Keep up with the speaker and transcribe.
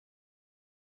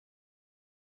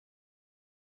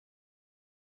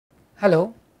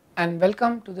Hello and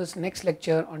welcome to this next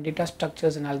lecture on data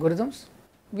structures and algorithms.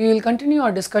 We will continue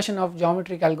our discussion of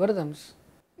geometric algorithms.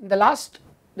 In the last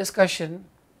discussion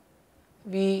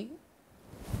we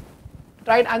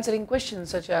tried answering questions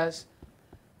such as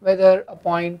whether a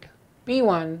point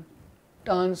P1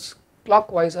 turns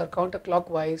clockwise or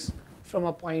counterclockwise from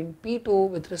a point P2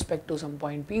 with respect to some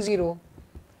point P0,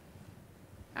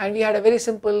 and we had a very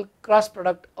simple cross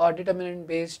product or determinant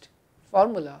based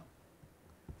formula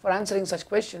for answering such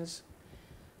questions,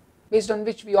 based on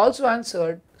which we also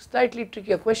answered slightly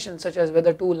trickier questions such as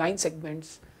whether two line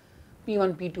segments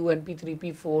P1, P2 and P3,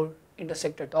 P4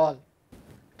 intersect at all.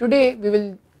 Today we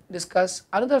will discuss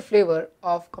another flavor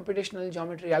of computational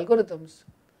geometry algorithms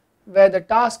where the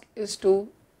task is to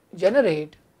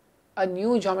generate a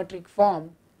new geometric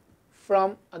form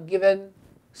from a given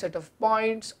set of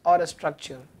points or a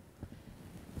structure,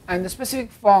 and the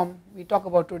specific form we talk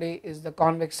about today is the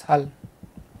convex hull.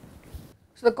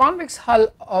 So the convex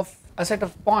hull of a set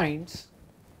of points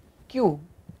Q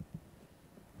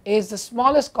is the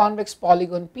smallest convex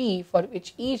polygon P for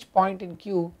which each point in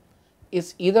Q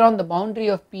is either on the boundary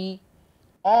of P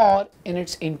or in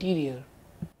its interior.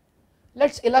 Let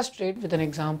us illustrate with an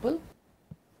example.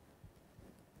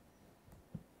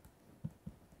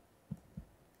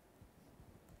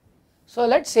 So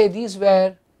let us say these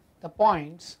were the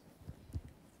points.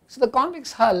 So the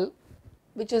convex hull,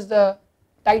 which is the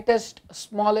tightest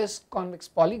smallest convex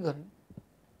polygon,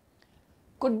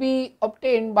 could be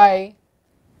obtained by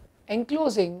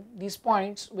enclosing these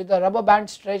points with a rubber band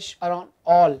stretched around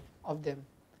all of them.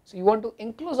 So you want to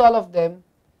enclose all of them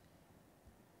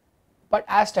but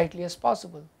as tightly as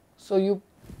possible. So you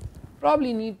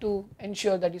probably need to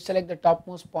ensure that you select the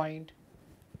topmost point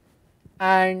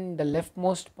and the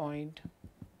leftmost point.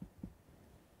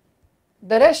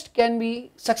 The rest can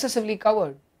be successively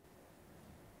covered.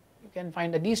 You can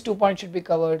find that these 2 points should be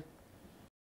covered,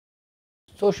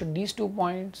 so should these 2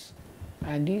 points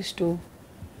and these 2.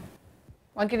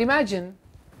 One can imagine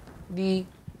the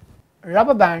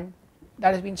rubber band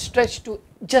that has been stretched to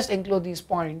just enclose these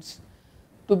points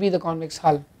to be the convex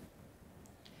hull.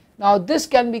 Now this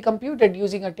can be computed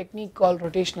using a technique called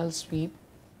rotational sweep.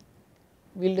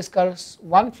 We will discuss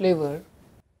one flavor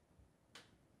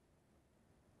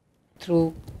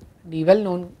through the well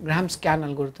known Graham-Scan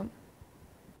algorithm.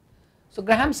 So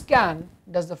Graham-Scan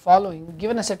does the following: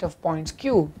 given a set of points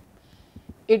Q,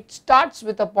 it starts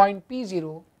with a point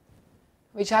P0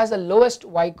 which has the lowest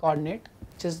y coordinate,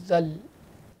 which is the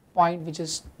point which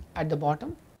is at the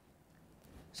bottom.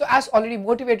 So as already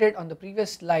motivated on the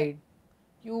previous slide,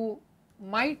 you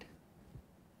might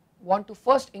want to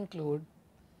first include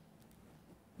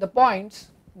the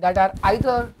points that are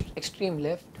either extreme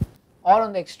left or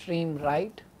on the extreme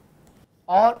right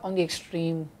or on the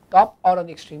extreme top or on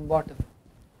the extreme bottom.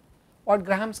 What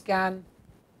Graham-Scan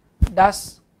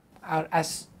does, or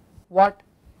as what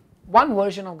one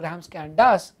version of Graham-Scan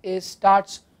does, is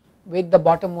starts with the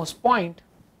bottommost point.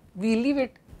 We leave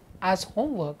it as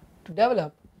homework to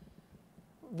develop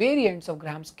variants of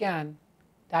Graham-Scan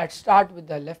that start with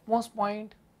the leftmost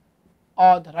point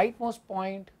or the rightmost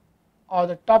point or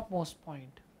the topmost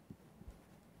point.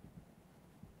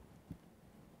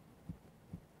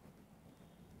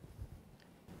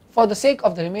 For the sake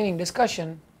of the remaining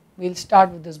discussion, we will start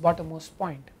with this bottommost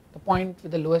point, the point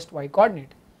with the lowest y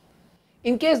coordinate.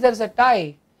 In case there is a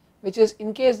tie, which is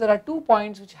in case there are 2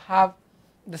 points which have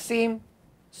the same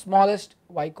smallest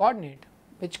y coordinate,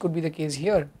 which could be the case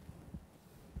here,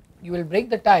 you will break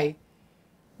the tie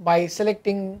by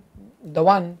selecting the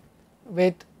one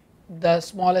with the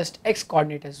smallest x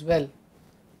coordinate as well.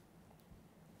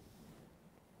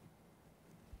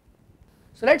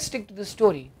 So let us stick to the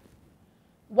story.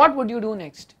 What would you do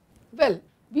next? Well,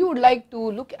 we would like to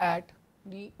look at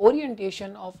the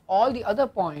orientation of all the other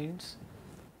points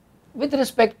with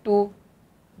respect to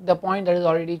the point that is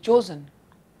already chosen,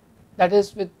 that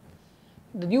is with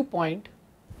the new point.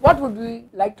 What would we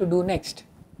like to do next?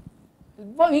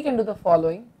 Well, we can do the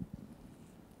following.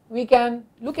 We can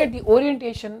look at the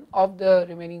orientation of the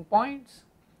remaining points,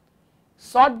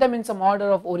 sort them in some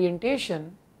order of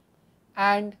orientation,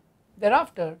 and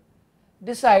thereafter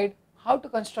decide how to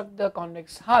construct the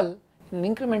convex hull in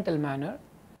an incremental manner.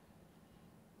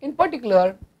 In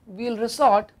particular, we will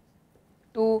resort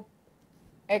to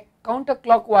a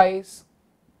counterclockwise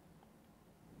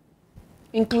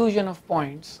inclusion of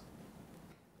points.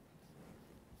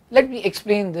 Let me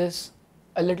explain this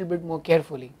a little bit more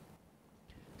carefully.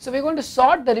 So we are going to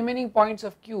sort the remaining points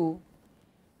of Q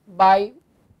by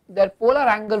their polar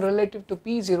angle relative to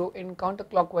P0 in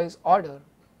counterclockwise order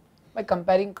by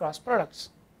comparing cross products.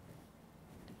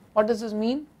 What does this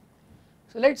mean?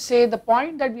 So let us say the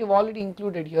point that we have already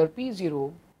included here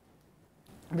P0,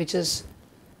 which is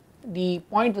the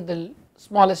point with the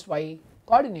smallest y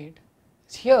coordinate,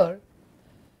 is here,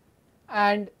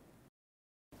 and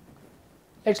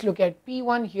let us look at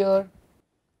P1 here,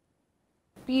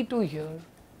 P2 here,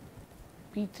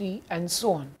 P3 and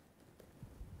so on.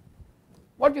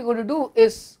 What we are going to do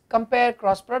is compare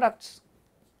cross products,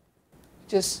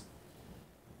 which is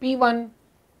P1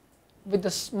 with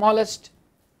the smallest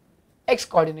x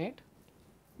coordinate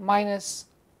minus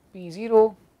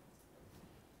P0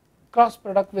 cross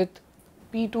product with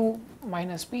P2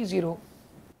 minus P0,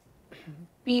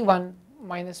 P1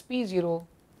 minus P0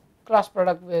 cross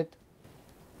product with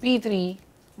P3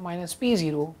 minus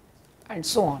P0 and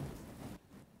so on.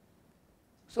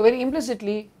 So very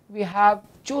implicitly we have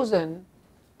chosen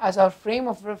as our frame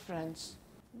of reference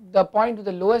the point with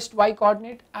the lowest y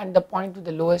coordinate and the point with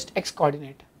the lowest x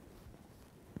coordinate,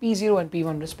 P0 and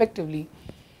P1 respectively,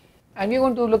 and we are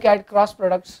going to look at cross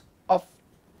products of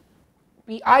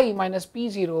Pi minus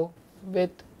P0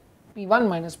 with P1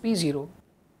 minus P0,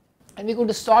 and we are going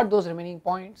to sort those remaining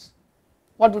points.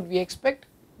 What would we expect?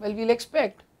 Well, we will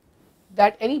expect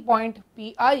that any point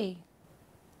Pi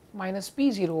minus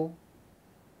P0,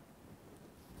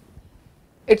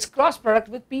 its cross product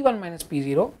with P1 minus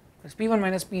P0, because P1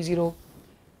 minus P0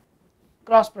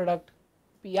 cross product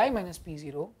Pi minus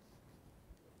P0,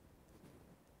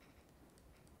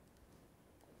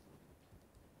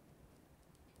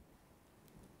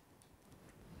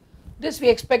 this we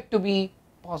expect to be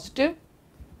positive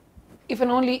if and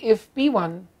only if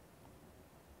P1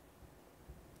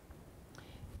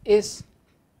 is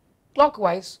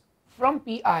clockwise from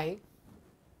Pi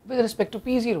with respect to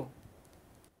P0,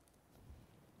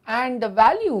 and the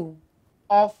value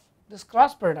of this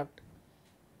cross product,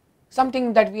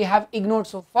 something that we have ignored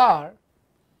so far,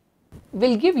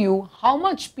 will give you how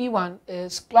much P1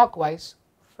 is clockwise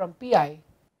from Pi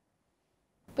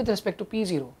with respect to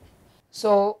P0.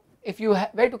 So if you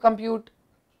were to compute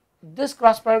this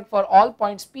cross product for all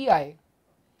points Pi,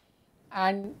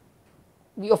 and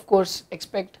we of course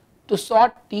expect to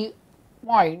sort the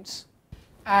points,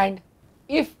 and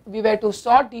if we were to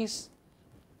sort these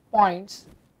points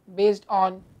based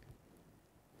on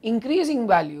increasing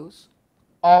values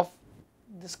of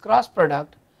this cross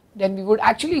product, then we would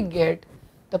actually get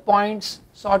the points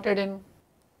sorted in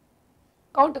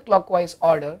counterclockwise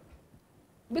order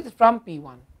with from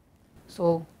P1.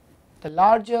 So the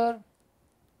larger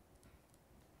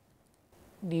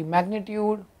the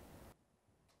magnitude,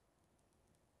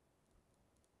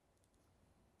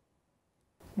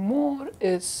 more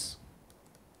is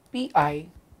Pi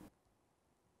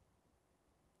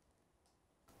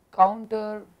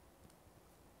counter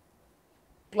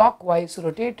clockwise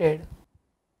rotated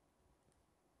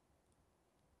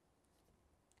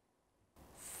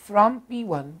from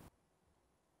P1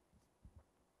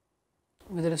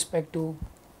 with respect to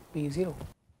P0.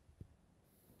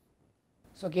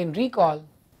 So again recall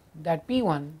that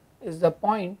P1 is the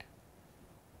point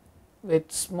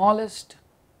with smallest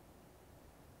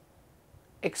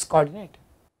x coordinate.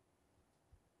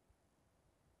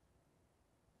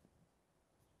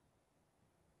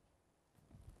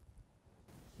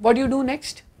 What do you do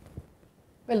next?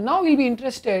 Well, now we will be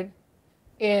interested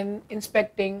in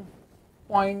inspecting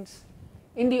points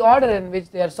in the order in which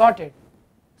they are sorted.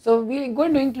 So we are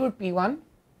going to include P1,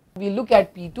 we look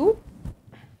at P2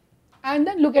 and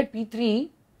then look at P3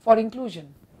 for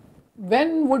inclusion.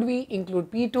 When would we include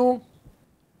P2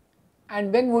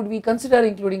 and when would we consider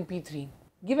including P3,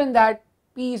 given that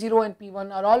P0 and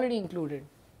P1 are already included?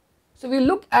 So we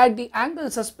look at the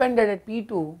angle suspended at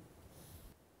P2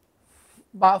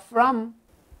 from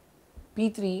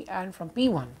P3 and from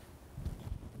P1.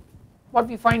 What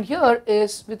we find here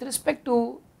is with respect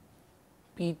to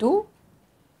P2,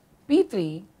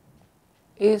 P3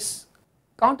 is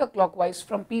counterclockwise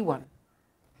from P1.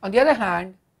 On the other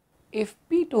hand, if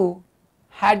P2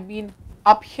 had been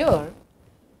up here,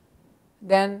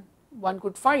 then one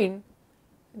could find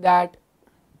that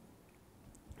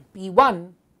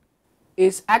P1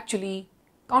 is actually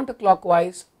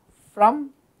counterclockwise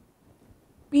from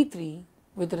P3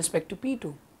 with respect to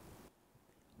P2,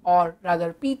 or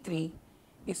rather P3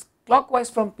 is clockwise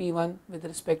from P1 with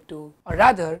respect to, or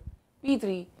rather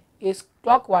P3 is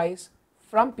clockwise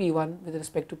from P1 with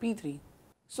respect to P3.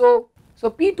 So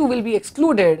P2 will be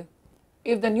excluded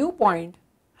if the new point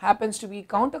happens to be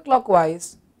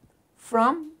counterclockwise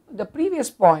from the previous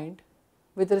point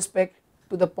with respect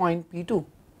to the point P2.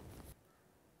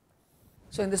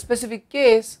 So in this specific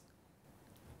case,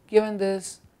 given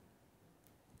this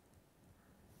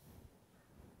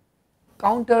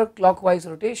counterclockwise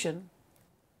rotation,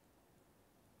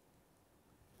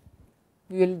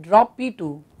 we will drop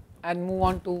P2 and move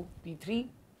on to P3.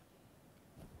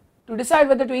 To decide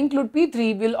whether to include P3,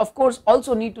 we will of course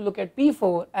also need to look at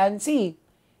P4 and see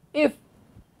if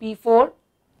P4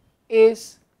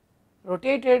 is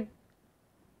rotated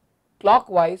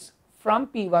clockwise from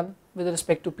P1 with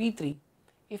respect to P3.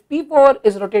 If P4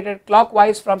 is rotated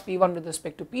clockwise from P1 with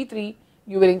respect to P3,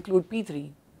 you will include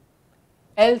P3,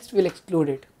 else we will exclude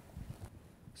it.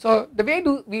 So the way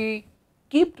we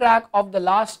keep track of the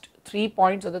last 3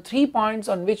 points, or the 3 points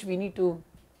on which we need to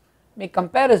make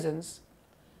comparisons,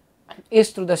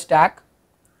 is through the stack.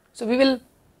 So we will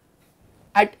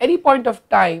at any point of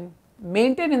time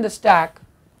maintain in the stack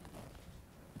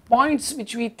points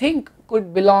which we think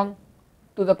could belong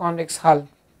to the convex hull.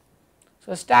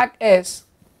 So stack S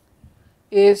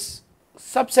is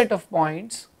subset of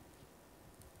points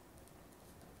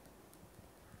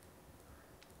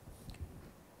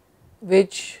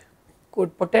which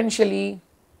could potentially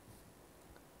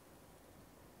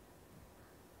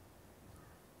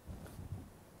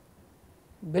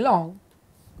belong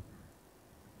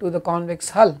to the convex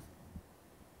hull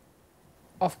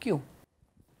of Q.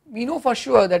 We know for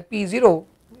sure that P0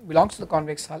 belongs to the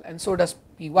convex hull and so does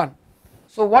P1.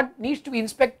 So what needs to be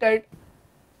inspected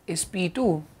is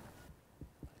P2,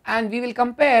 and we will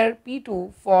compare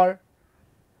P2 for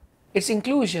its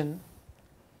inclusion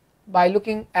by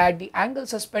looking at the angle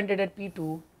suspended at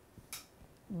P2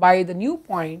 by the new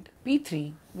point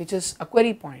P3, which is a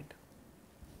query point.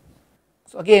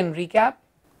 So again recap,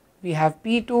 we have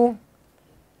P2,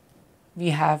 we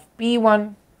have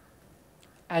P1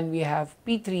 and we have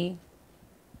P3.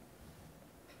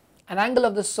 An angle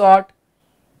of this sort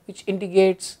which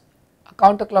indicates a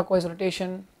counterclockwise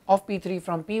rotation of P3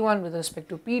 from P1 with respect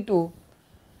to P2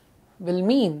 will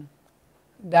mean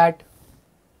that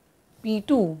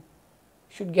P2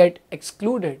 should get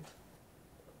excluded.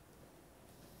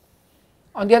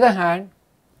 On the other hand,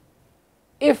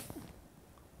 if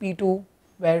P2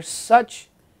 were such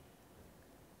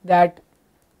that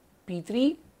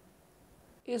P3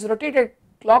 is rotated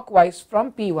clockwise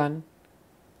from P1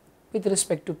 with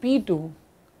respect to P2,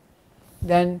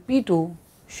 then P2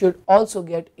 should also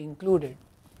get included.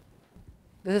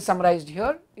 This is summarized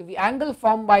here. If the angle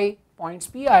formed by points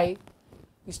Pi,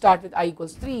 we start with I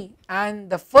equals 3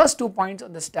 and the first 2 points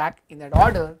on the stack in that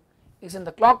order is in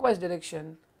the clockwise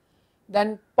direction,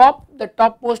 then pop the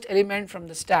topmost element from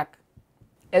the stack,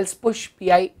 else push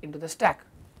Pi into the stack.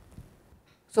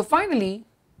 So finally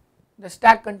the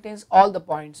stack contains all the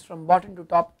points from bottom to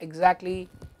top, exactly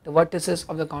the vertices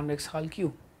of the convex hull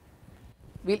Q.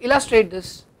 We will illustrate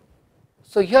this.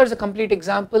 So here is a complete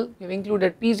example. We have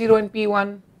included P0 and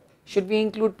P1. Should we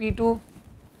include P2?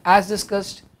 As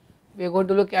discussed, we are going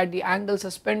to look at the angle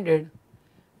suspended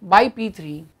by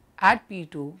P3 at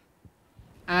P2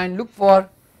 and look for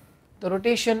the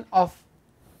rotation of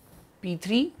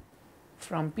P3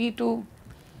 from P2.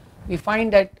 We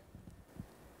find that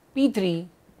P3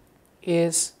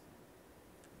 is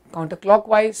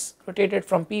counterclockwise rotated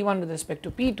from P1 with respect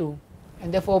to P2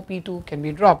 and therefore P2 can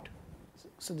be dropped.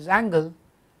 So this angle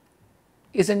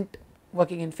is not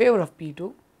working in favor of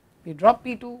P2. We drop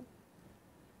P2,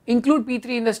 include P3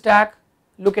 in the stack,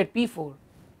 look at P4.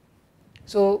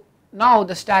 So now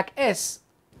the stack S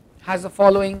has the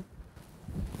following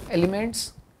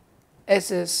elements.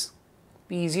 S is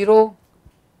P0,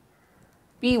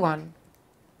 P1,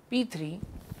 P3.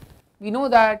 We know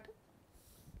that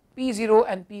P0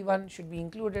 and P1 should be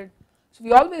included. So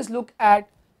we always look at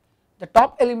the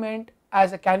top element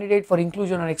as a candidate for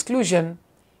inclusion or exclusion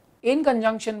in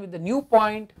conjunction with the new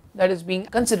point that is being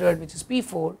considered, which is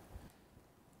P4,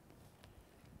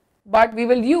 but we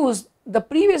will use the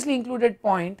previously included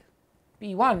point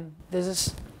P1, this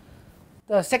is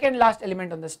the second last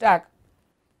element on the stack,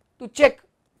 to check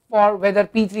for whether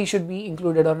P3 should be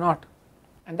included or not,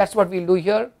 and that is what we will do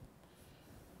here.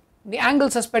 The angle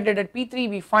suspended at P3,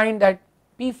 we find that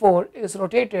P4 is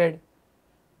rotated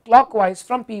clockwise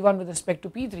from P1 with respect to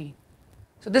P3.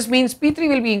 So this means P3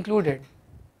 will be included.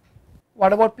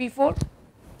 What about P4?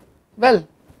 Well,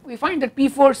 we find that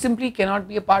P4 simply cannot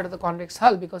be a part of the convex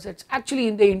hull because it is actually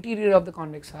in the interior of the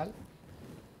convex hull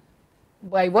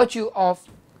by virtue of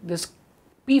this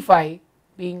P5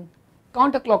 being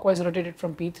counterclockwise rotated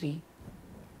from P3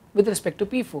 with respect to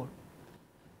P4.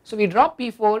 So we drop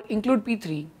P4, include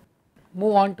P3,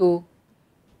 move on to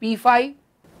P5.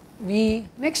 We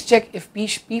next check if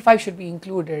P5 should be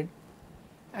included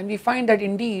and we find that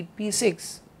indeed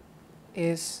P6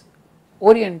 is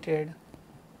oriented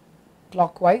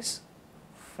clockwise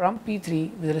from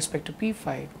P3 with respect to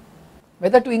P5.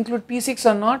 Whether to include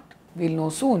P6 or not we will know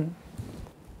soon,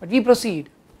 but we proceed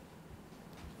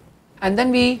and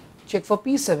then we check for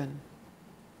P7,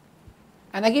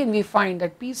 and again we find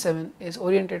that P7 is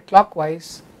oriented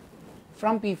clockwise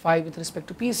from P5 with respect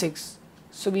to P6.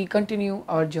 So we continue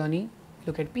our journey,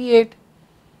 look at P8.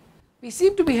 We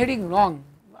seem to be heading wrong.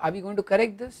 Are we going to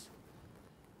correct this?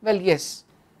 Well, yes,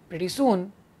 pretty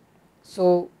soon.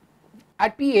 So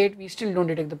at P8 we still don't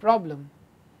detect the problem,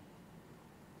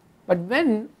 but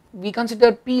when we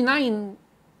consider P9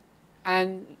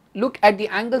 and look at the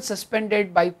angle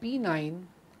suspended by P9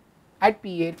 at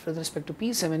P8 with respect to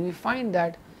P7, we find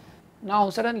that now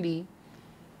suddenly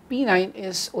P9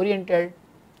 is oriented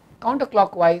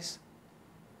counterclockwise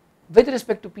with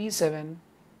respect to P7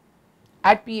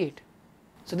 at P8.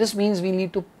 So this means we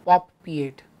need to pop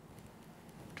P8,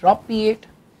 drop P8,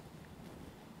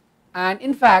 and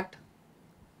in fact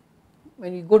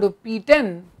when we go to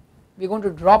P10 we are going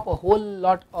to drop a whole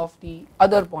lot of the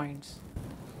other points.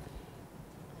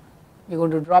 We are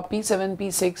going to drop P7,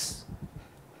 P6,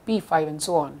 P5 and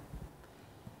so on,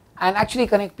 and actually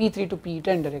connect P3 to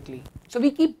P10 directly. So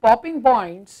we keep popping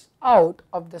points out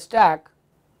of the stack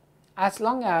as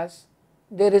long as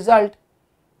they result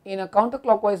in a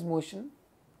counterclockwise motion,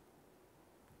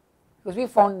 because we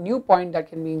found new point that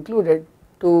can be included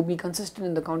to be consistent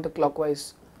in the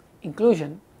counterclockwise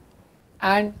inclusion.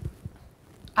 And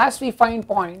as we find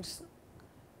points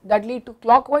that lead to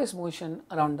clockwise motion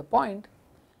around the point,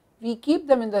 we keep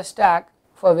them in the stack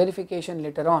for verification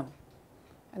later on,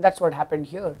 and that is what happened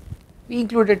here. We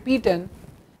included P10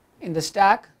 in the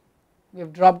stack, we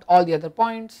have dropped all the other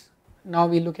points. Now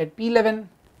we look at P11.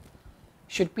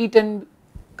 Should P10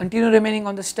 continue remaining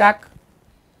on the stack?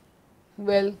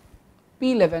 Well,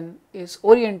 P11 is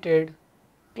oriented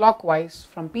clockwise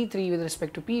from P3 with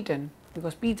respect to P10,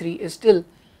 because P3 is still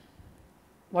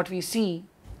what we see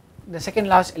the second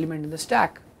last element in the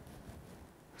stack.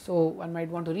 So one might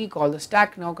want to recall the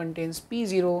stack now contains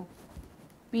P0,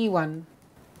 P1,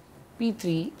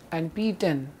 P3 and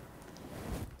P10.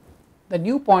 The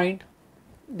new point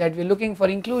that we are looking for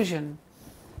inclusion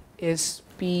is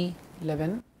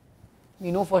P11.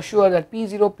 We know for sure that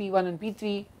P0, P1 and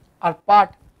P3 are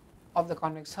part of the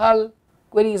convex hull.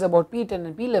 Query is about P10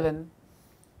 and P11,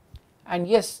 and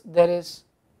yes, there is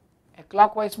a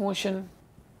clockwise motion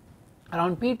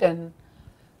around P10,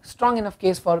 strong enough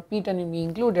case for P10 to be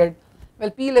included.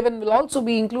 Well, P11 will also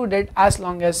be included as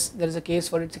long as there is a case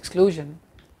for its exclusion,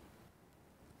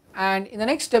 and in the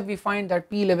next step we find that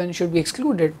P11 should be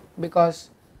excluded because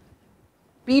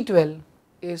P12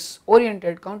 is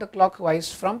oriented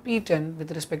counterclockwise from P10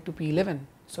 with respect to P11.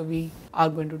 So we are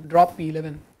going to drop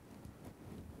P11,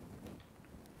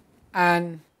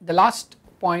 and the last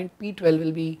point P12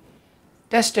 will be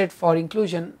tested for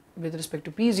inclusion with respect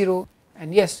to P0,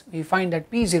 and yes, we find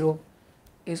that P0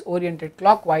 is oriented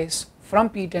clockwise from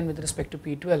P10 with respect to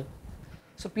P12.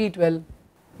 So P12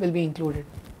 will be included.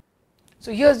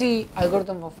 So here is the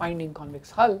algorithm for finding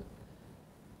convex hull.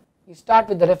 We start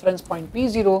with the reference point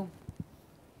P0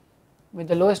 with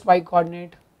the lowest y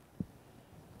coordinate.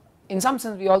 In some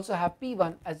sense we also have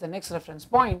P1 as the next reference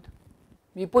point.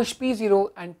 We push P0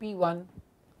 and P1,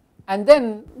 and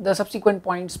then the subsequent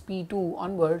points P2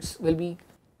 onwards will be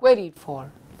queried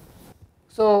for.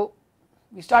 So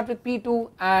we start with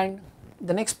P2 and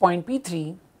the next point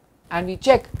P3, and we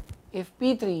check if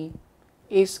P3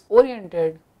 is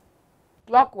oriented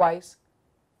clockwise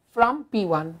from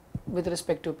P1 with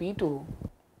respect to P2,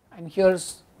 and here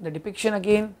is the depiction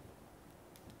again.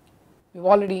 We have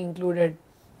already included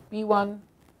P1,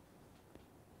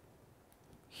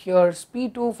 here is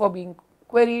P2 for being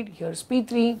queried, here is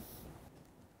P3.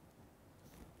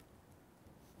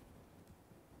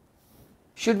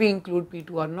 Should we include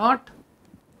P2 or not?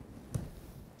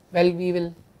 Well, we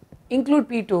will include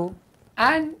P2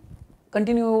 and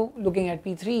continue looking at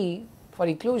P3 for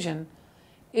inclusion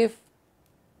if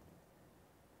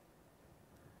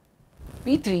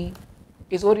P3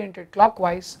 is oriented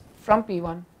clockwise from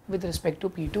P1 with respect to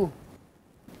P2.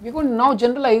 We are going to now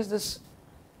generalize this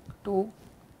to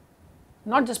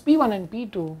not just P1 and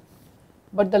P2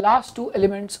 but the last two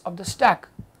elements of the stack.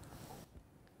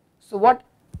 So what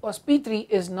was P3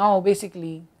 is now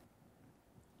basically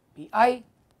Pi,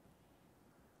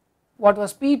 what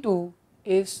was P2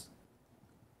 is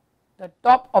the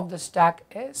top of the stack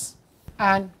S,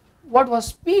 and what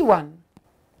was P1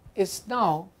 is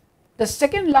now the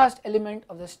second last element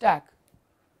of the stack.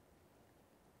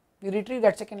 We retrieve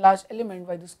that second last element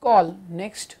by this call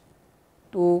next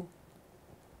to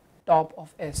top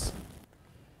of S.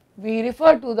 We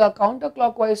refer to the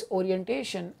counterclockwise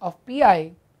orientation of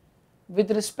Pi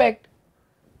with respect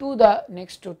to the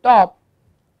next to top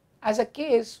as a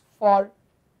case for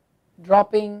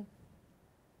dropping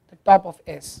the top of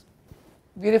S.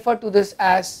 we refer to this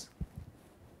as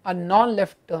a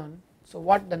non-left turn. So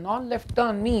what the non-left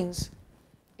turn means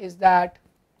is that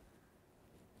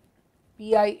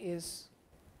Pi is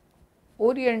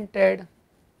oriented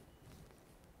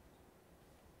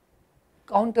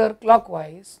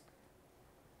counterclockwise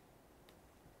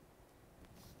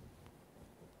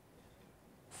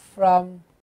from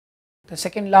the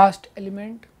second last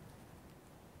element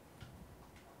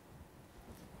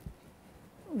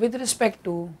with respect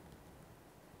to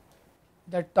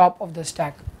the top of the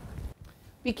stack.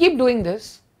 We keep doing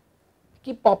this,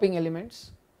 keep popping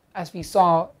elements, as we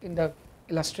saw in the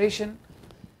illustration.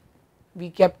 We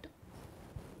kept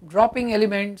dropping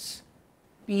elements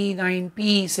P9,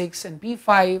 P6 and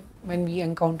P5 when we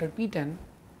encountered P10,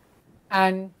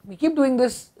 and we keep doing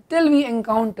this till we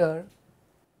encounter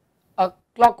a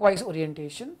clockwise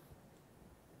orientation.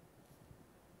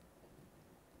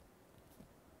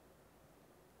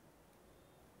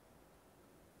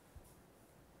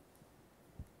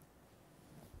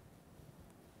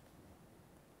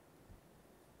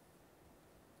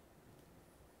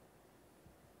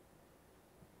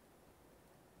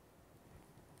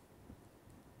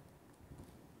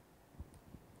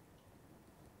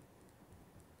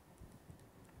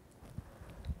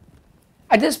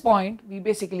 At this point we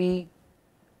basically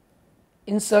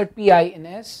insert Pi in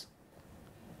S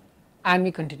and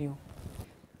we continue.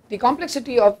 The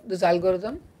complexity of this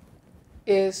algorithm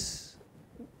is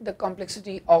the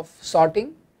complexity of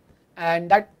sorting,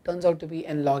 and that turns out to be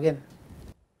n log n.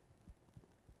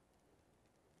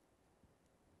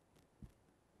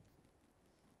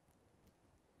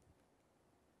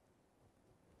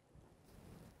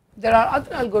 There are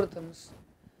other algorithms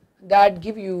that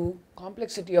give you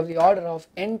complexity of the order of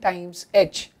n times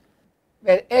h,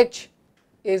 where h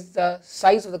is the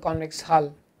size of the convex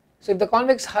hull. So if the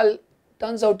convex hull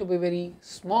turns out to be very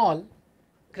small,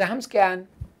 Graham's scan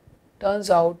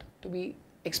turns out to be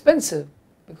expensive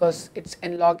because it's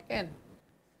n log n.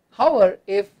 However,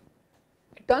 if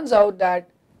it turns out that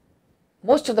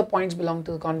most of the points belong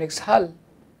to the convex hull,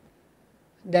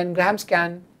 then Graham's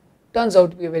scan turns out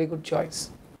to be a very good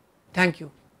choice. Thank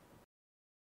you.